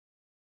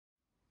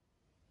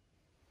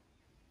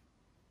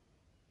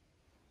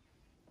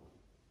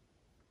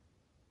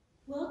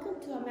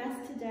to our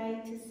Mass today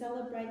to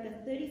celebrate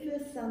the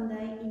 31st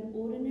Sunday in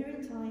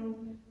Ordinary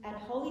Time at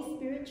Holy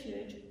Spirit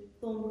Church,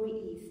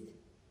 Thornbury East.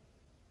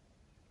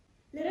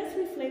 Let us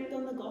reflect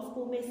on the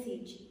Gospel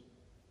message.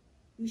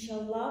 You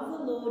shall love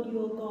the Lord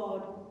your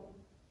God.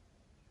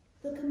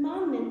 The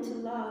commandment to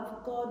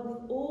love God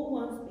with all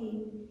one's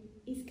being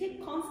is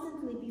kept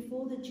constantly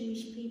before the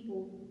Jewish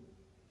people.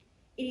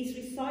 It is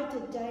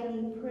recited daily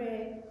in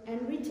prayer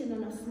and written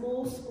on a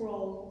small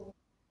scroll.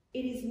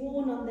 It is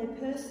worn on their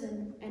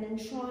person and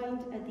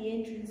enshrined at the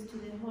entrance to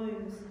their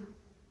homes.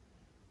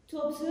 To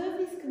observe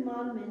this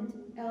commandment,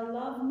 our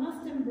love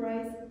must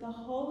embrace the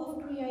whole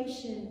of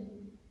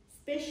creation,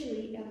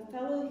 especially our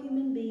fellow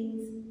human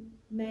beings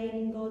made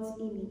in God's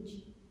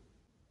image.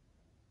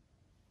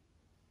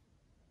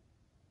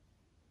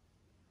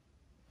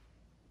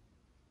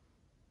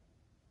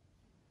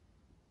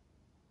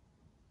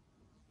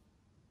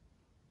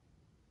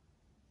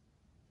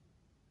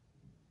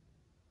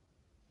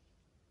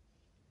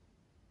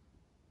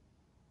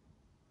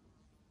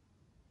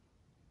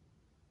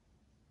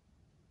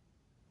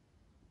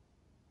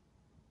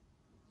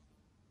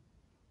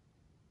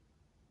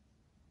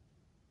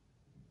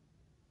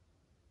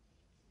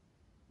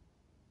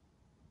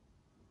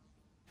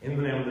 In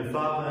the name of the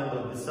Father, and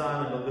of the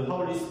Son, and of the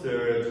Holy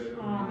Spirit.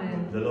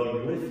 Amen. The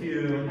Lord be with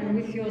you. And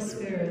with your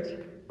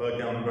spirit.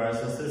 Welcome,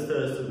 brothers and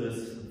sisters, to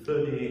this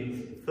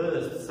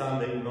 31st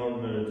Sunday in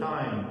Ordinary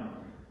Time.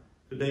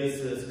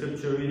 Today's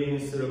scripture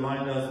readings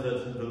remind us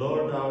that the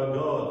Lord our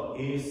God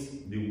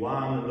is the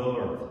one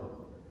Lord.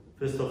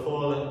 First of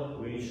all,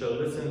 we shall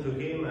listen to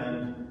Him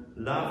and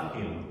love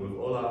Him with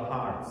all our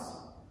hearts.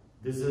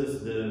 This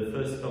is the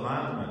first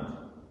commandment.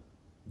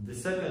 The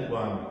second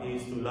one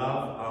is to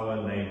love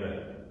our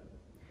neighbor.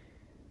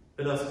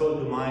 Let us call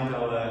to mind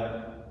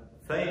our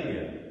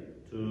failure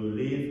to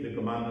live the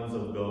commandments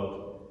of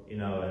God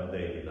in our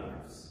daily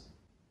lives.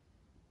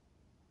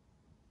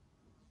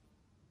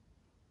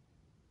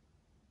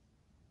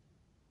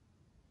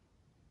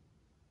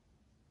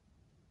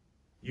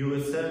 You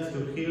were sent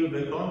to heal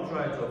the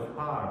contrite of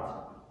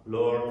heart.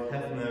 Lord,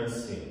 have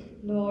mercy.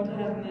 Lord,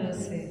 have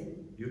mercy.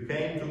 You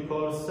came to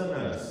call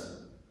sinners.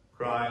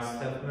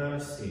 Christ, have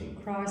mercy.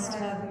 Christ,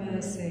 have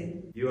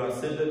mercy. You are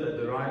seated at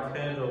the right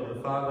hand of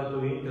the Father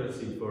to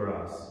intercede for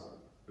us.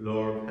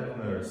 Lord, have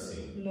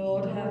mercy.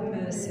 Lord, have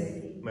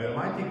mercy. May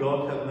Almighty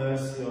God have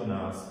mercy on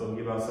us,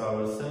 forgive us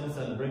our sins,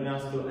 and bring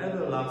us to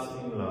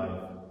everlasting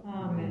life.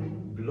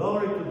 Amen.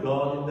 Glory to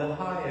God in the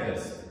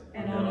highest.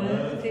 And on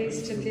earth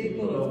peace to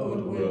people of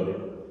good will.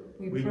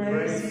 We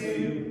praise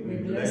you, we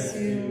bless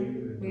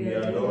you, we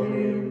adore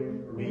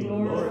you, we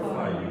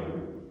glorify you.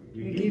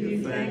 We give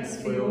you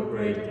thanks for your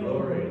great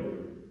glory.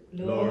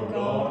 Lord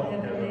God,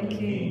 Heavenly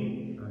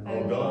King,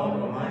 O God,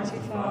 Almighty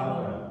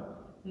Father,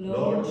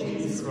 Lord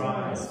Jesus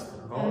Christ,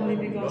 only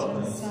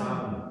begotten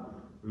Son,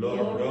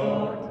 Lord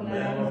God,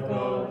 Lamb of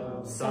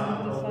God,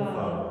 Son of the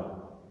Father,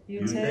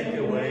 you take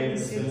away the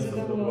sins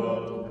of the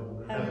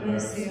world, have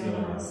mercy on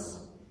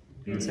us.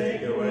 You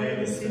take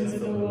away the sins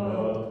of the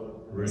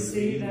world,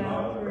 receive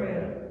our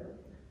prayer.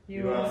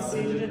 You are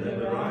seated at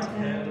the right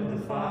hand of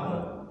the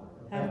Father,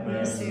 have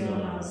mercy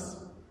on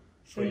us.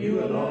 For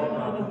you alone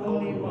are the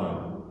Holy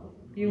One,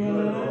 you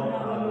alone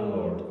are the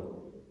Lord,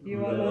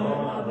 you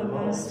alone are the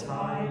Most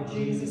High,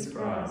 Jesus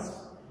Christ,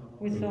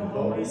 with the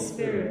Holy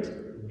Spirit,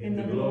 in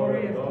the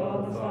glory of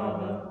God the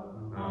Father.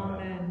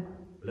 Amen.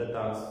 Let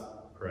us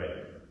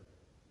pray.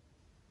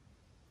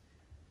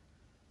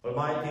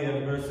 Almighty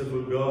and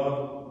merciful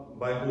God,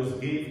 by whose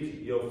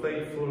gift your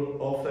faithful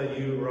offer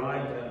you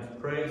right and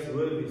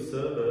praiseworthy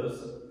service,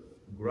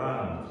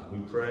 grant, we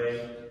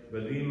pray,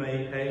 that we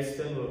may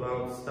hasten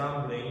without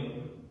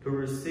stumbling to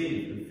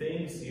receive the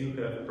things you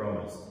have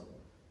promised.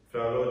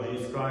 Through our Lord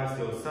Jesus Christ,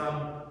 your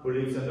Son, who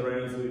lives and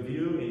reigns with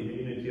you in the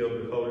unity of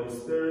the Holy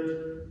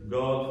Spirit,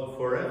 God,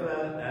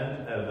 forever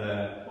and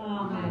ever.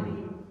 Amen.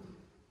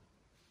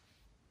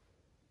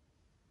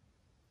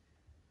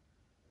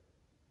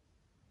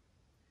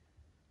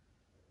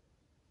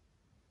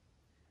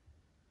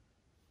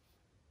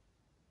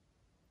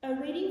 A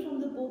reading from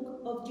the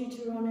book of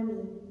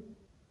Deuteronomy.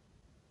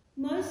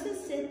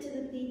 Moses said to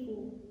the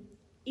people,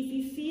 "If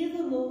you fear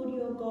the Lord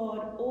your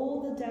God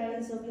all the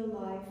days of your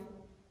life,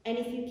 and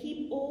if you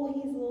keep all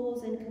his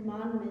laws and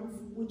commandments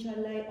which I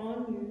lay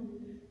on you,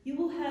 you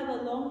will have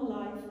a long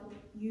life,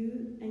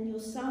 you and your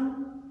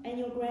son and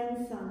your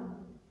grandson.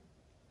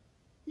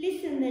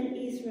 Listen then,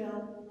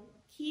 Israel,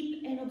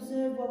 keep and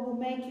observe what will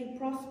make you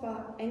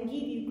prosper and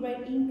give you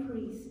great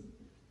increase,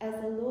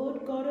 as the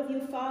Lord God of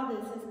your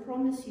fathers has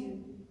promised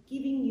you,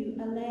 giving you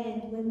a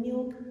land where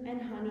milk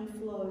and honey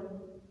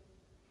flow.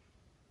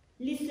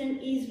 Listen,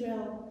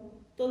 Israel,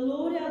 the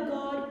Lord our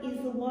God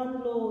is the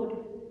one Lord.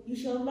 You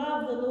shall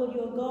love the Lord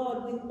your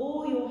God with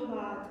all your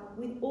heart,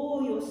 with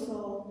all your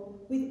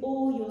soul, with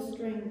all your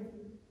strength.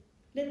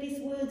 Let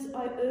these words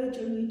I urge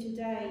on you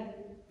today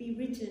be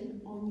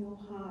written on your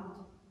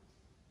heart."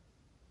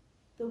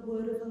 The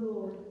word of the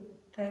Lord.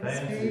 Thanks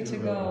be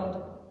to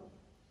God.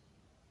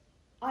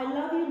 I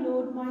love you,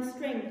 Lord, my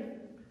strength.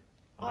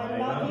 I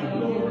love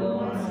you,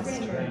 Lord, my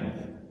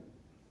strength.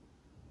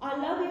 I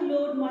love you,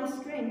 Lord, my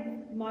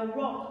strength, my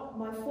rock,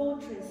 my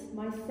fortress,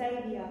 my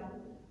saviour.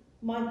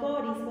 My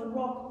God is the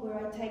rock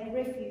where I take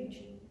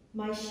refuge,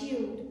 my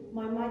shield,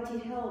 my mighty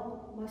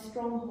help, my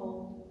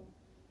stronghold.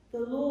 The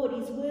Lord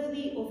is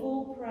worthy of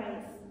all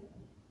praise.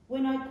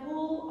 When I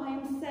call, I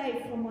am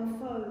saved from my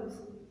foes.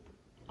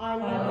 I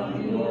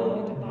love you,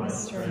 Lord, my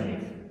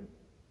strength.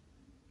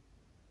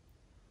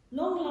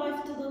 Long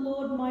life to the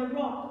Lord, my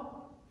rock.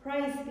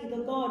 Praise be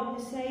the God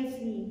who saves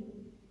me.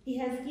 He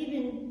has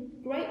given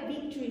great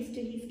victories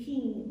to his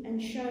king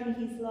and shown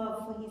his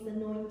love for his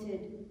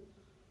anointed.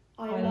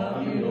 I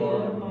love you,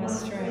 Lord, my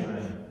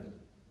strength.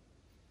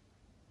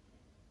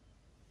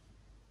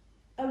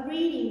 A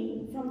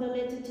reading from the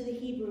letter to the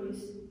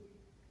Hebrews.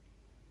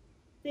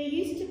 There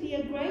used to be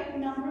a great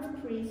number of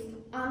priests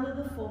under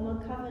the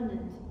former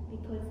covenant,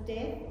 because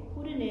death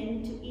put an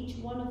end to each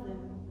one of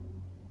them.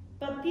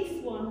 But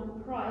this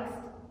one, Christ,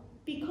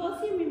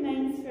 because he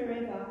remains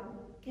forever,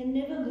 can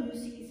never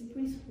lose his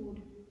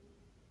priesthood.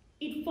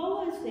 It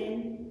follows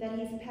then that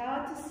his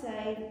power to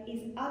save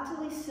is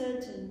utterly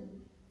certain,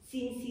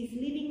 since he is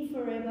living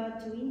forever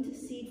to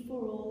intercede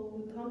for all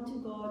who come to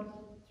God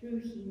through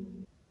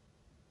him.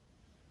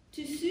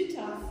 To suit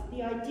us,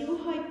 the ideal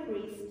high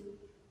priest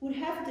would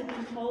have to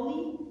be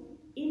holy,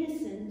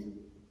 innocent,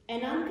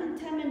 and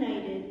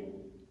uncontaminated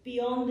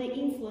beyond the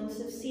influence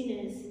of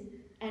sinners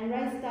and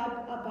raised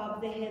up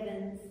above the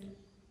heavens.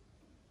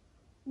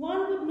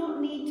 One would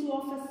not need to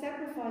offer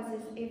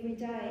sacrifices every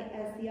day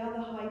as the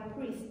other high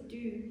priests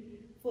do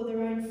for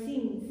their own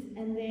sins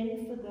and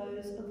then for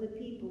those of the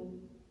people,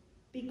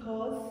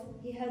 because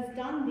he has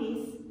done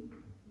this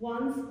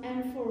once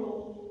and for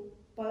all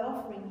by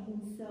offering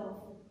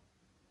himself.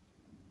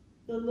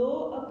 The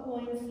law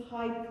appoints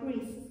high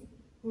priests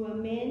who are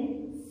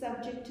men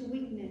subject to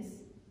weakness,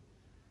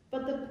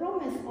 but the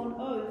promise on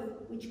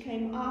oath, which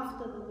came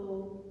after the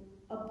law,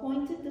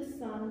 appointed the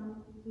Son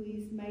who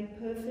is made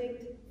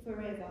perfect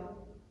forever.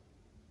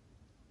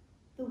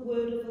 The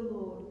word of the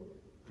Lord.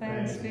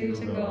 Thanks be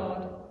to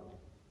God.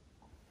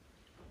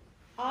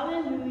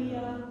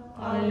 Alleluia.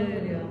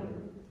 Alleluia.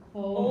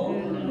 All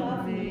who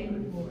love thee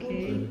will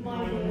keep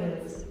my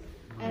words,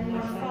 and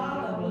my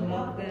Father will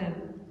love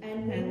them,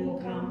 and we will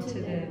come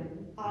to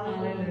them.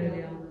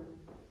 Alleluia.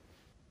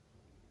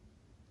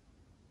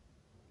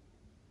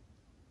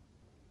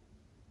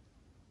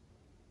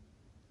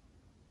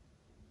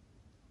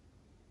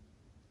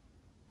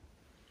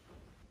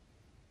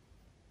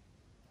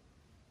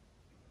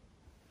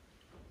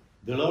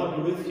 The Lord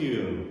be with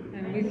you.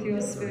 And with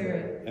your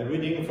spirit. A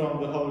reading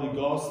from the Holy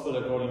Gospel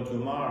according to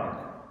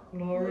Mark.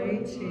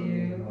 Glory to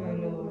you, O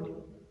Lord.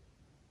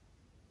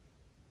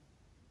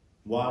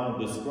 One of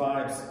the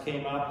scribes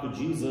came up to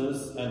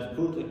Jesus and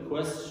put a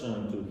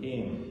question to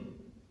him.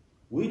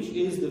 Which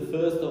is the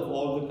first of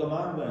all the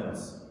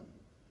commandments?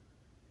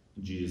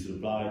 Jesus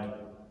replied,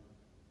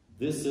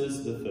 This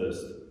is the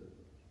first.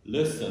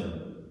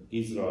 Listen,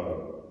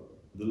 Israel,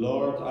 the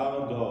Lord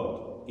our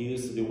God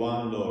is the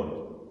one Lord.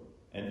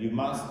 And you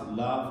must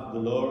love the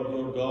Lord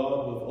your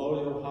God with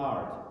all your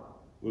heart,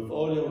 with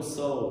all your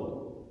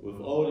soul,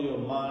 with all your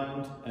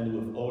mind, and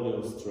with all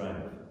your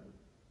strength.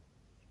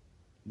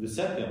 The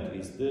second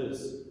is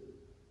this: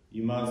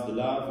 you must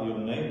love your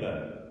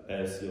neighbor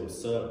as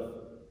yourself.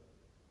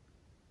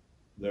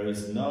 There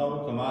is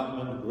no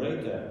commandment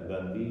greater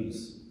than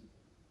these.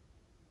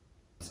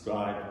 The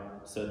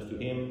scribe said to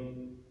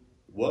him,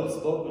 Well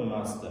spoken,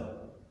 Master.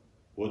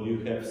 What you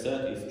have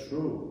said is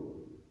true,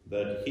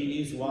 that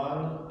he is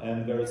one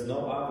and there is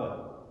no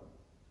other.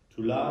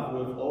 To love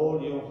with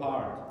all your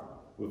heart,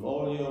 with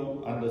all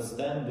your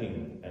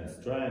understanding and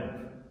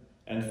strength,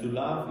 and to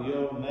love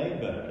your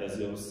neighbor as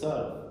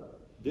yourself.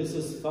 This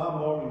is far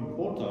more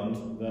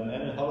important than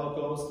any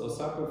holocaust or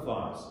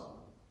sacrifice.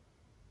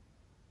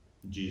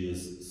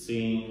 Jesus,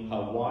 seeing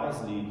how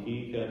wisely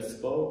he had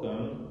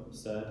spoken,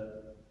 said,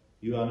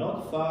 You are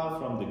not far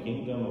from the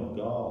kingdom of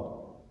God.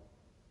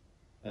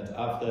 And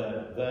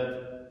after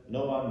that,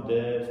 no one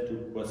dared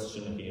to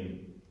question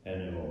him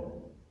anymore.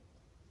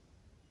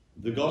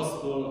 The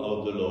Gospel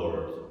of the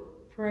Lord.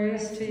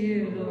 Praise to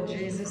you, Lord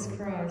Jesus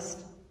Christ.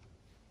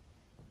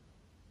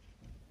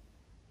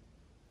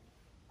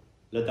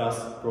 Let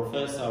us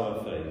profess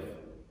our faith.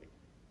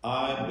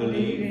 I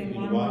believe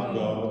in one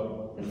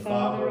God, the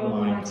Father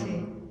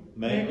Almighty,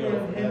 maker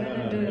of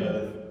heaven and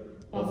earth,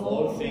 of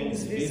all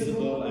things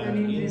visible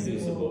and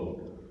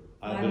invisible.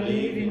 I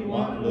believe in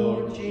one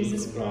Lord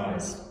Jesus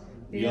Christ,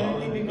 the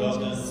only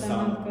begotten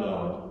Son of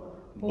God,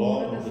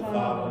 born of the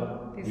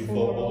Father,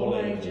 before all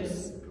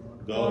ages,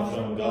 God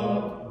from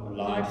God,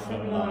 light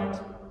from light,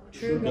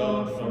 true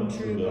God from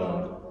true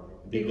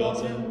God,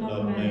 begotten,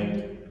 not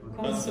made,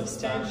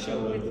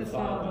 consubstantial with the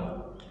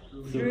Father.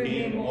 Through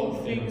him all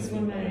things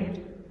were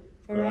made.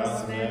 For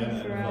us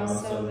men, for our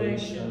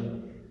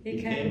salvation,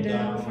 he came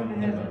down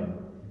from heaven,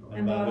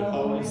 and by the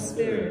Holy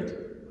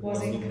Spirit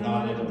was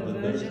incarnate of the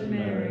Virgin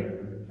Mary,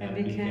 and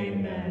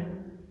became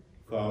man.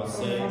 For our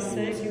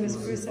sake he was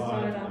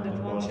crucified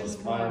under Pontius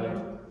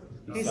Pilate.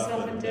 He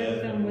suffered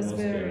death and was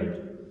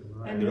buried,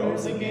 and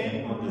rose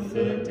again on the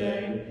third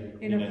day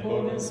in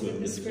accordance with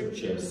the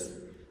Scriptures.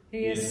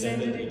 He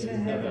ascended into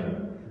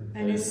heaven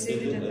and is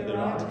seated at the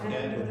right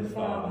hand of the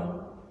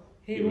Father.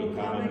 He will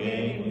come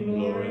again in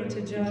glory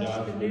to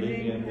judge the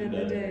living and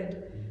the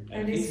dead,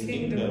 and his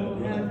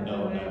kingdom will have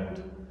no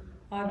end.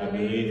 I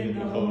believe in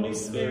the Holy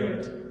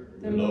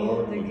Spirit, the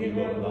Lord, the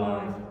giver of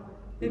life,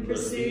 who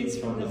proceeds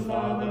from the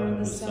Father and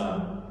the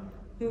Son,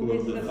 who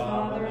with the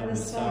Father and the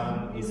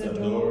Son is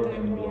adored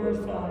and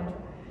glorified,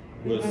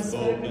 who has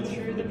spoken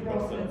through the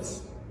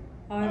prophets.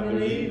 I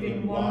believe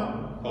in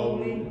one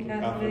holy,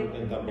 Catholic,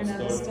 and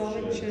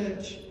Apostolic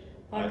Church.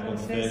 I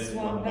confess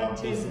one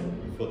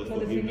baptism for the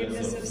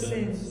forgiveness of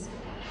sins,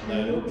 and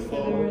I look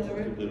forward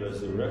to the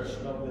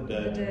resurrection of the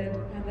dead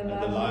and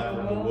the life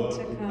of the world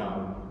to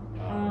come.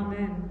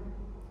 Amen.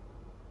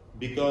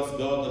 Because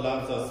God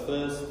loves us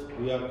first,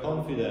 we are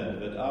confident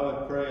that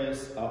our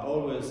prayers are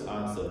always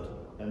answered,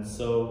 and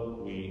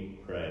so we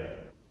pray.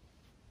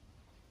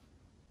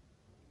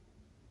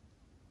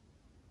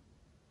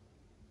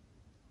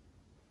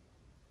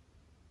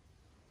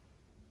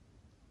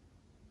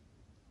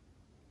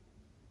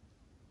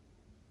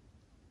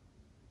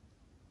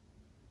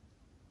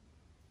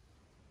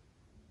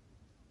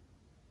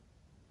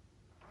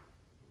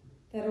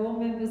 That all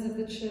members of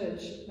the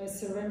Church may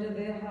surrender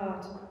their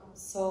heart,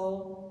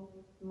 soul,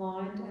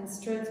 mind and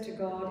strength to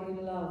God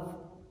in love.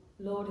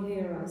 Lord,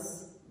 hear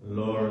us.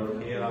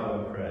 Lord, hear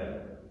our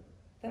prayer.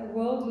 That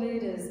world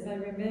leaders may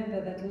remember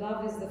that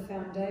love is the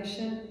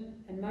foundation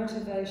and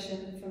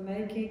motivation for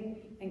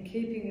making and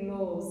keeping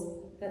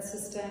laws that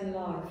sustain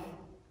life.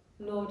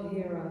 Lord,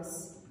 hear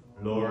us.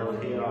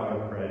 Lord, hear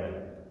our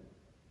prayer.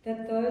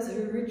 That those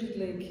who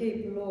rigidly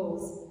keep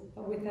laws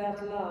but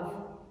without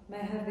love may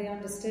have the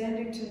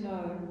understanding to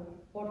know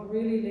what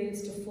really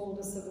leads to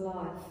fullness of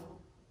life.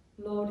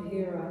 Lord,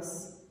 hear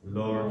us.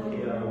 Lord,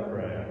 hear our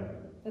prayer.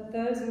 That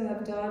those who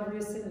have died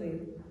recently,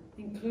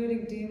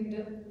 including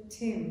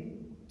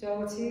Tim,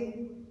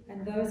 Doherty,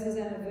 and those whose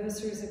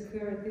anniversaries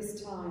occur at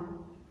this time,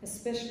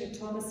 especially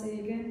Thomas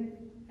Egan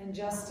and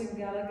Justin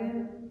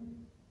Gallagher,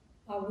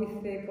 are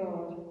with their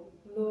God.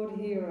 Lord,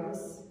 hear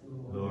us.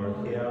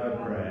 Lord, hear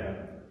our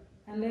prayer.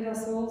 And let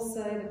us all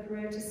say the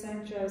prayer to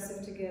Saint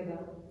Joseph together.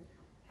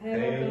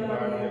 Hail,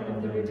 guardian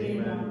of the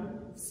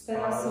Redeemer,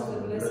 spouse of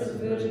the Blessed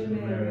Virgin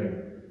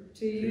Mary,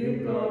 to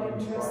you God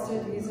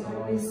entrusted his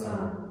only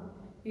Son.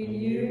 In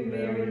you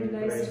Mary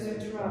placed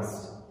her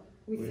trust.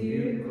 With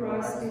you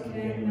Christ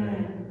became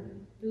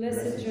man.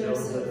 Blessed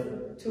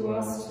Joseph, to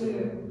us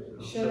too,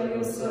 show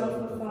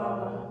yourself a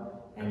Father,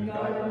 and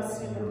guide us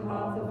in the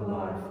path of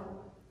life.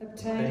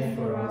 Obtain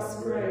for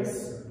us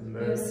grace,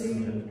 mercy,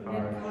 and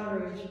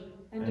courage,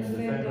 and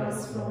defend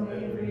us from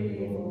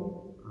every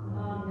evil.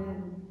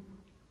 Amen.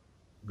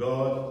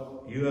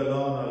 God, you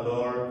alone are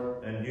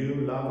Lord, and you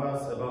love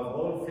us above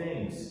all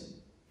things.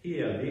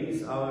 Hear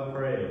these our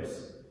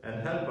prayers,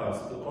 and help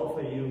us to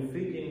offer you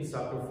fitting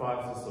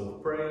sacrifices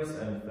of praise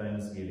and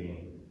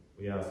thanksgiving.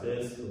 We ask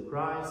this through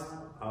Christ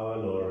our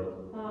Lord.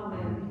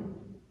 Amen.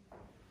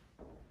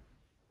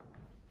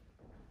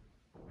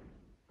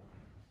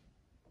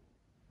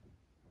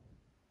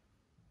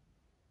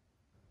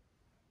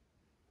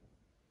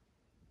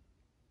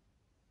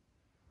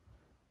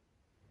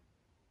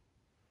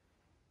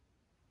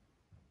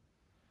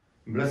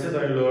 Blessed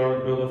are you,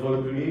 Lord, God of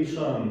all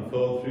creation,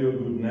 for through your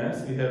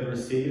goodness we have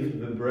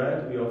received the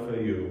bread we offer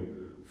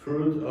you,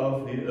 fruit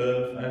of the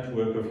earth and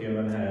work of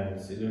human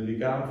hands. It will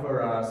become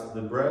for us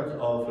the bread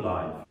of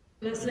life.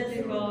 Blessed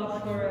be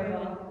God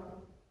forever.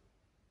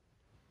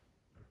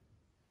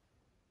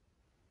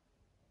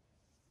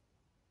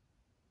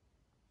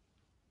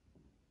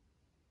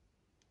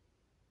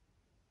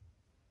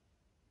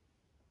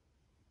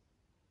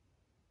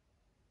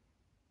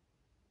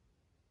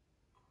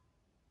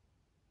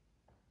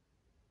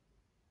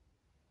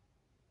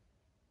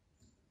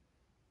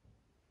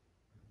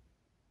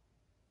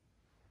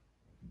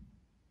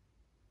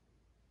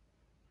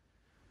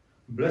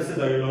 Blessed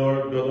are you,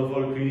 Lord, God of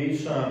all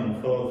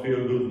creation, for through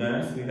your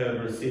goodness we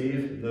have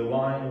received the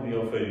wine we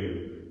offer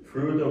you,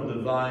 fruit of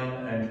the vine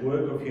and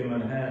work of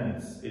human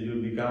hands. It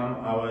will become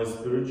our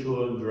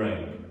spiritual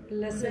drink.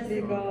 Blessed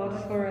be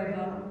God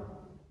forever.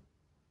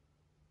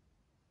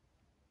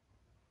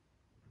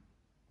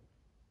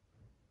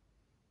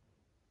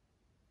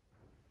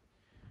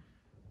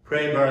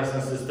 Pray, brothers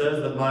and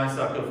sisters, that my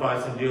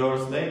sacrifice and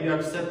yours may be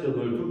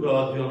acceptable to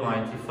God, the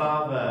Almighty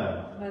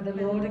Father. May the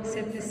Lord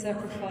accept this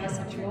sacrifice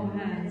at your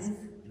hands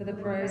for the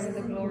praise and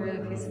the glory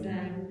of his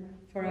name,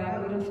 for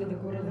our good and for the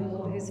good of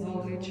all his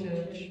holy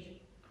church.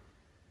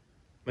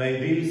 May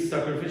these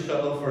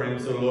sacrificial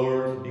offerings, O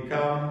Lord,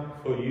 become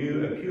for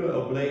you a pure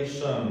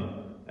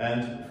oblation,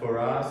 and for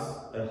us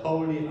a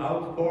holy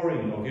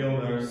outpouring of your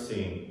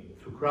mercy.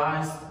 Through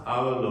Christ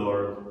our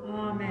Lord.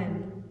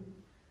 Amen.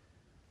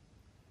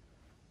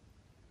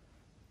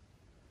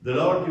 The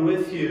Lord be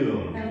with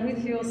you. And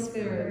with your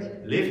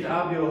spirit. Lift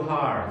up your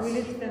hearts. We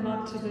lift them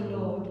up to the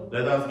Lord.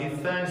 Let us give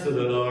thanks to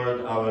the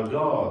Lord our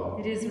God.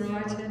 It is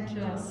right and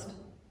just.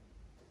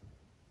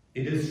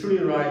 It is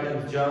truly right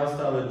and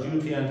just, our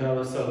duty and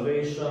our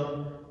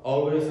salvation,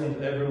 always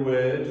and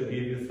everywhere to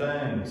give you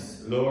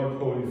thanks, Lord,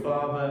 Holy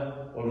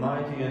Father,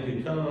 Almighty and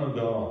eternal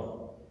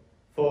God.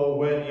 For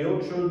when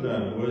your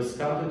children were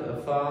scattered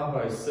afar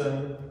by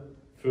sin,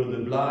 through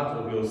the blood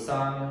of your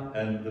Son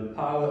and the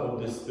power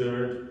of the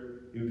Spirit,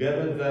 you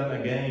gathered them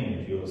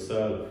again to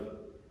yourself,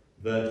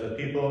 that a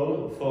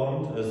people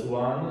formed as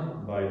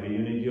one by the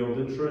unity of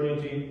the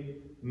Trinity,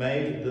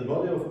 made the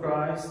body of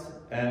Christ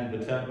and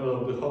the temple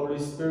of the Holy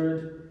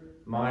Spirit,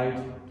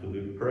 might, to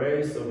the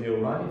praise of your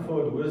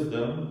manifold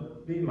wisdom,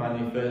 be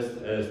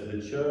manifest as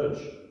the Church.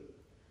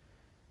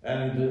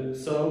 And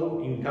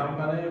so, in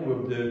company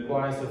with the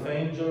choirs of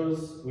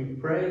angels, we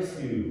praise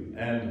you,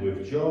 and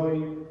with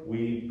joy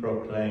we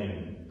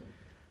proclaim: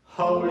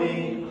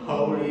 Holy,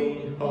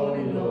 holy,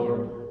 holy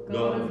Lord,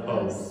 God of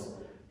hosts,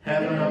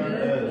 heaven and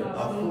earth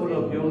are full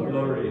of your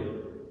glory.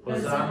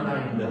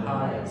 Hosanna in the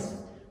highest.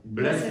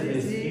 Blessed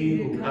is he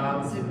who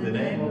comes in the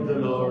name of the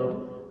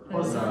Lord.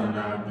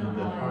 Hosanna in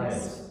the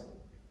highest.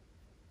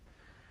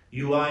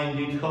 You are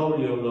indeed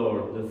holy, O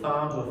Lord, the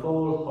fount of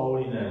all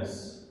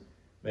holiness.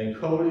 Make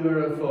holy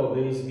therefore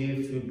these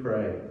gifts, we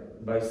pray,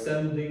 by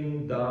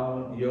sending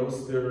down your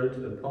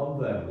Spirit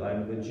upon them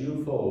like the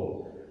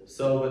dewfall,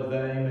 so that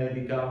they may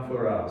become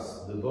for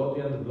us the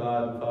body and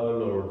blood of our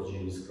Lord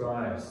Jesus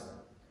Christ.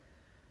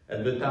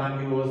 At the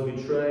time he was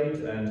betrayed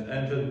and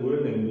entered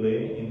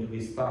willingly into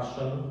his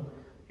passion,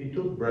 he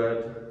took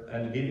bread,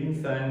 and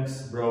giving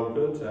thanks, broke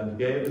it and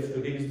gave it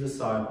to his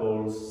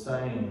disciples,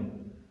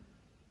 saying,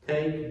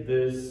 Take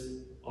this,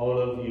 all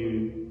of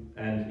you,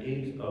 and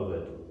eat of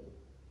it,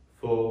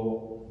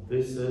 for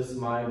this is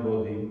my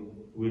body,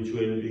 which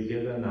will be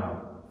given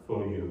up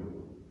for you.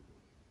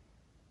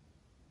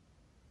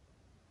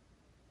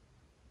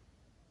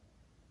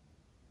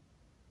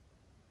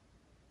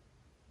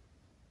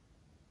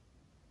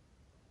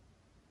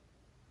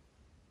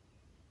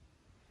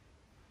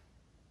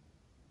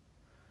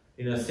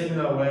 In a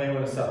similar way,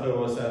 when supper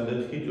was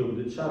ended, he took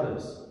the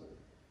chalice,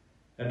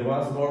 and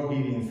once more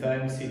giving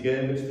thanks, he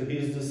gave it to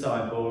his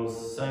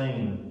disciples,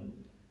 saying,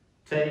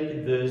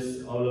 Take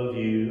this, all of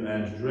you,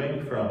 and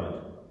drink from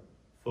it,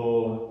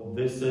 for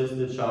this is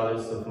the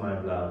chalice of my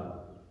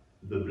blood,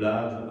 the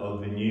blood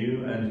of the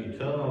new and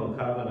eternal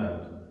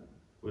covenant,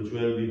 which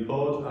will be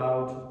poured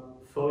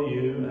out for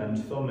you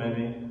and for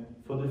many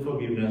for the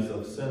forgiveness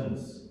of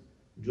sins.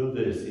 Do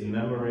this in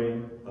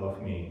memory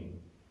of me.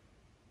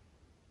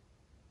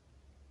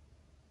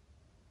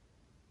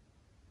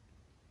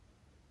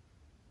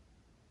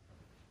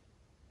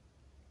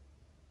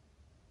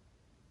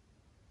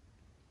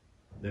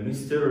 The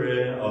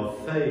mystery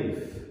of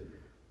faith.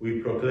 We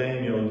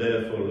proclaim your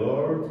death, O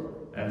Lord,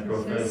 and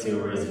profess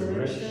your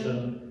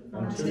resurrection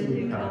until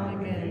you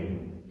come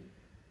again.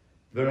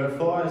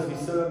 Therefore, as we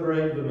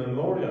celebrate the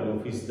memorial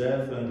of his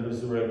death and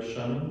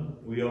resurrection,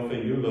 we offer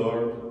you,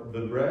 Lord,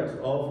 the bread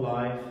of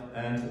life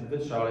and the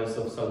chalice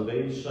of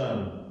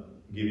salvation,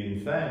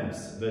 giving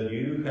thanks that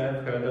you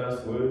have held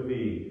us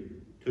worthy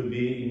to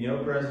be in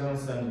your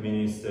presence and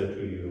minister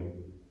to you.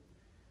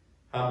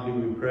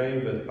 Humbly we pray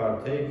that,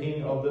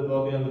 partaking of the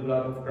body and the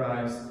blood of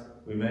Christ,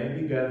 we may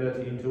be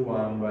gathered into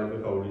one by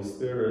the Holy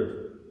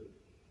Spirit.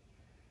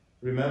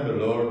 Remember,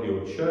 Lord,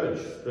 your Church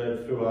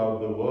spread throughout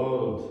the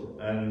world,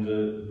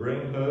 and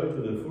bring her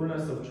to the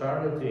fullness of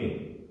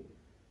charity,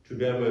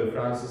 together with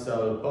Francis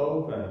our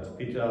Pope and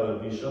Peter our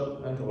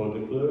Bishop and all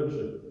the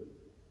clergy.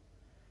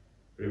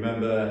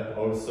 Remember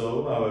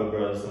also our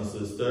brothers and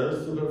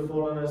sisters who have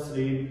fallen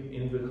asleep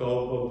in the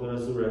hope of the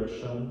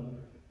resurrection,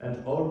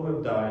 and all who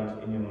have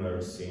died in your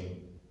mercy.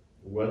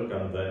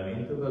 Welcome them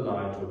into the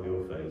light of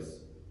your face.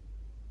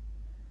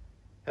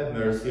 Have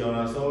mercy on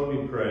us all,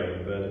 we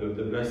pray, that with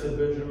the Blessed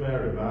Virgin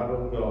Mary, Mother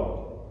of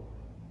God,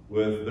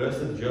 with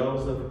Blessed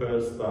Joseph,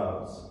 her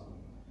spouse,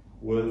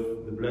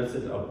 with the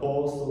blessed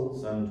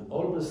apostles and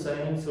all the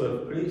saints who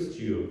have pleased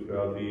you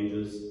throughout the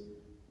ages,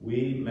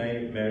 we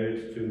may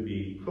merit to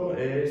be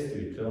co-heirs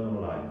to eternal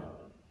life,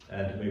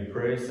 and may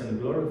praise and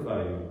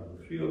glorify you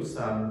through your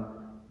Son,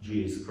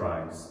 Jesus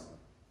Christ.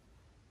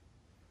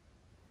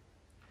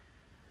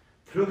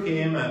 Through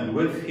him, and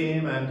with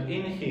him, and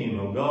in him,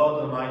 O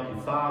God, Almighty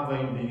Father,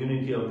 in the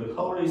unity of the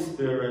Holy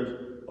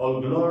Spirit,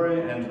 all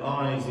glory and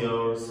honor is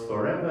yours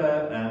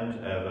forever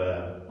and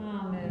ever.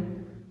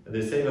 Amen. At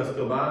the Saviour's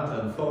command,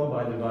 and formed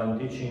by divine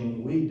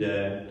teaching, we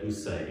dare to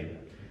say,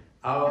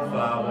 Our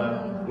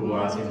Father, who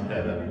art in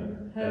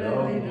heaven,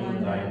 hallowed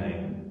be thy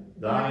name.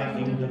 Thy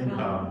kingdom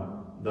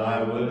come,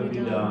 thy will be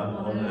done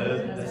on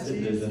earth as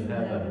it is in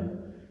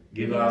heaven.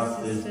 Give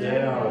us this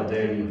day our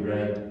daily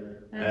bread,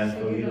 and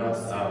forgive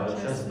us our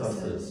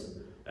trespasses,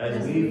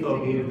 as we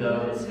forgive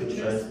those who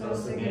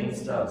trespass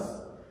against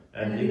us.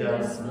 And lead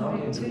us not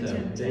into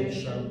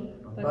temptation,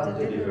 but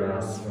deliver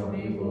us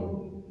from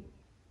evil.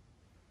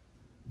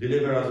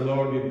 Deliver us,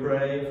 Lord, we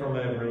pray, from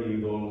every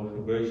evil.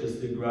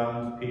 Graciously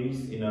grant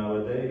peace in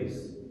our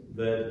days,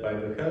 that by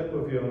the help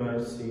of your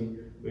mercy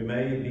we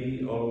may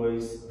be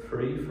always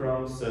free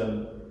from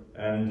sin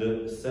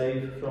and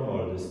safe from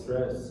all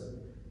distress,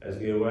 as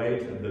we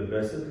await the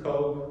blessed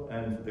hope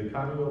and the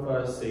coming of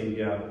our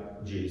Saviour,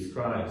 Jesus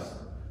Christ.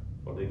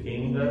 For the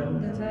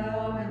kingdom, the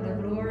power, and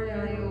the glory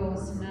are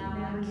yours,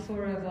 now and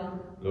forever.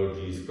 Lord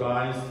Jesus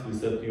Christ, who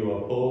said to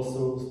your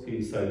apostles,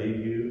 "Peace I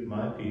leave you,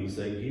 my peace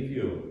I give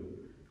you,"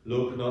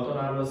 look not on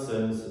our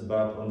sins,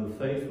 but on the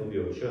faith of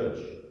your church,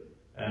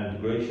 and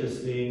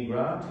graciously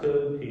grant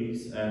her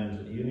peace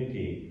and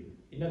unity,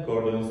 in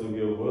accordance with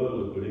your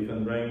will, who live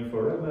and reign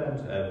forever and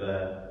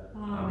ever.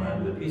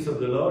 Amen. The peace of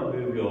the Lord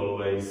be with you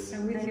always.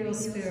 And with your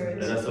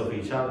spirit. Let us offer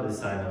each other the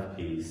sign of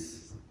peace.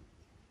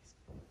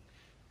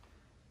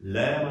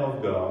 Lamb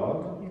of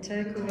God, you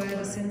take away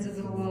the sins of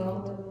the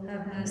world,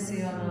 have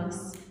mercy on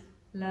us.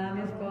 Lamb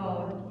of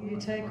God, you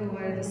take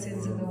away the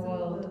sins of the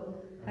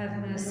world, have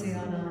mercy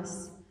on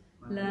us.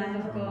 Lamb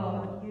of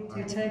God,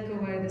 you take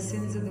away the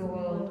sins of the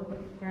world,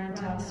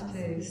 grant us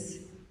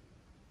peace.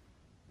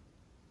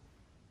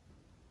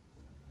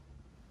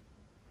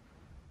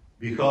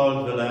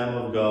 Behold the Lamb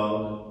of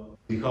God,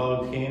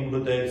 behold him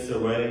who takes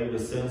away the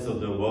sins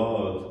of the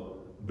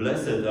world.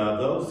 Blessed are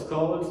those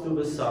called to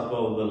the supper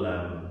of the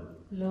Lamb.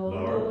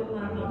 Lord,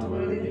 I am not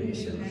worthy that you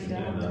should come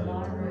down to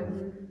my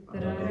roof,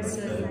 but only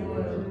say the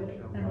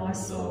word, and my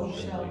soul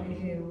shall be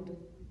healed.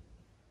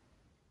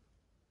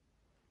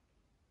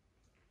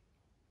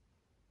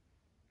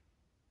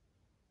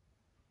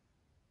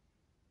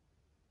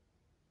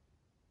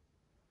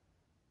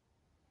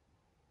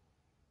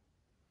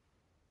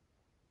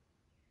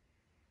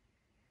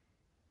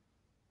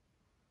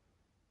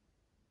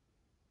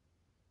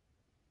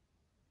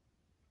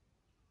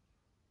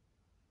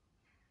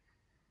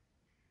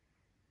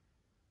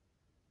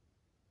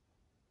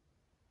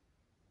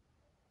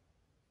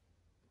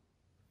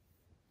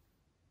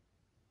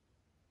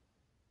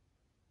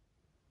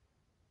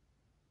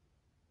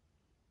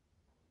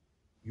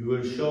 You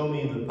will show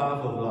me the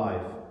path of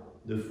life,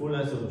 the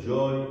fullness of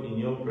joy in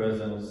your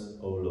presence,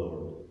 O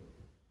Lord.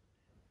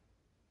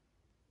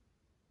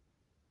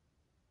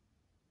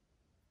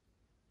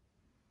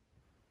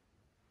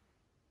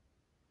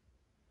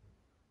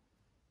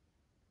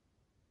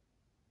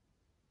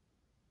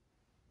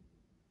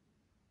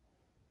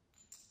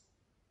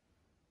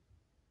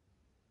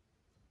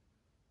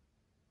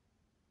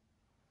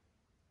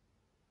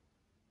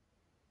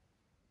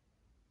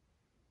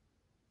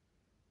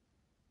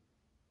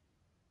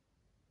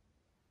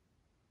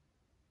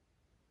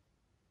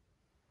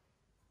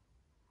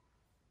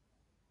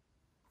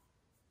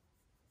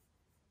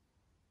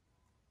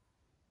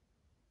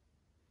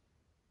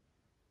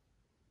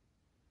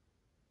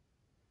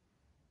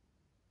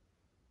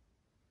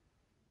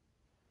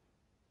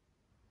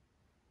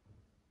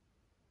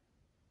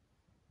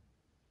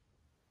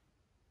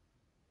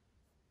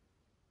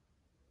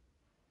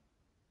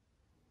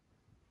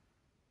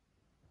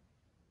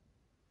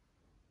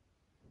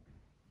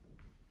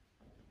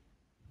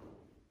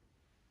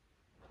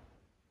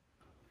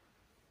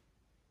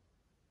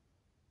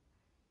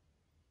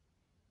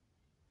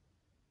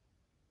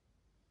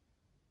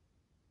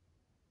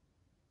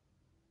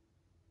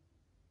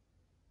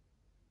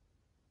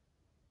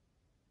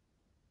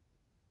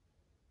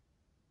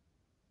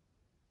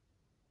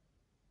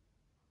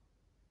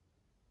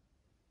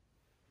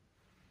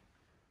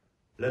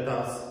 Let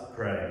us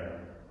pray.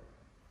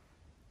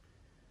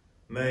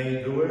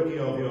 May the working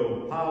of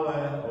your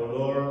power, O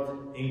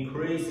Lord,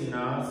 increase in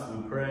us,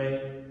 we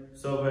pray,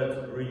 so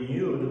that,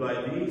 renewed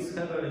by these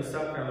heavenly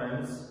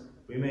sacraments,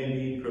 we may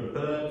be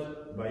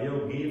prepared by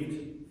your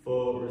gift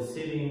for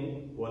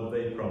receiving what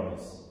they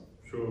promise.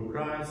 Through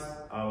Christ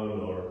our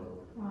Lord.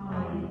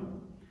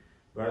 Amen.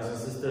 Brothers and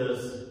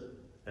sisters,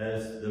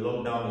 as the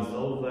lockdown is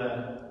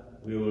over,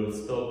 we will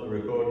stop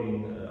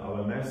recording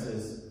our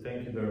masses.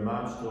 Thank you very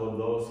much to all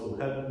those who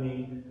helped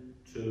me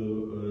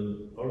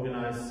to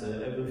organize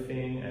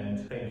everything, and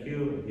thank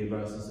you, dear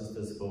brothers and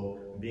sisters, for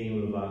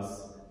being with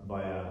us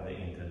via the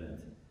internet.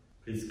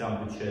 Please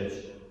come to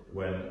church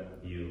when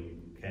you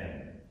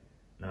can.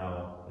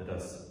 Now let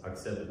us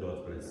accept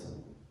God's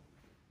blessing.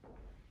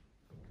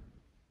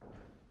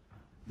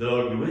 The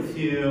Lord be with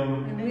you.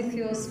 And with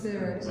your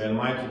spirit. May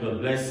Almighty God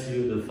bless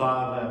you, the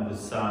Father, and the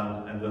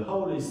Son, and the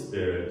Holy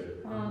Spirit.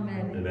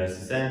 Amen. The Mass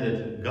is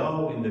ended.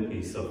 Go in the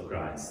peace of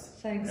Christ.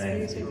 Thanks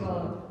be to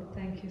God.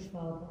 Thank you,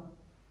 Father.